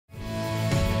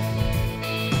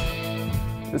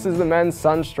This is the men's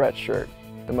sun stretch shirt,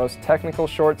 the most technical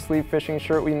short sleeve fishing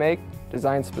shirt we make,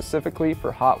 designed specifically for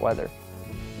hot weather.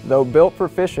 Though built for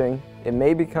fishing, it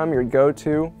may become your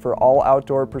go-to for all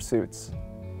outdoor pursuits.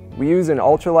 We use an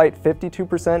ultralight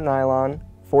 52% nylon,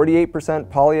 48%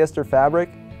 polyester fabric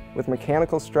with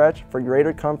mechanical stretch for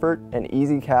greater comfort and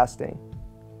easy casting.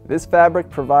 This fabric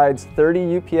provides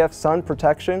 30 UPF sun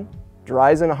protection,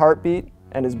 dries in a heartbeat,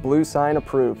 and is blue sign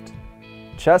approved.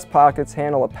 Chest pockets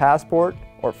handle a passport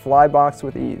or fly box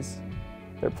with ease.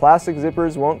 Their plastic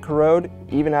zippers won't corrode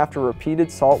even after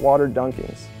repeated saltwater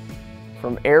dunkings.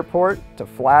 From airport to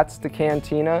flats to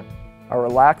cantina, our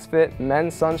Relax Fit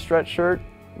men's sun stretch shirt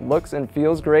looks and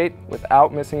feels great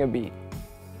without missing a beat.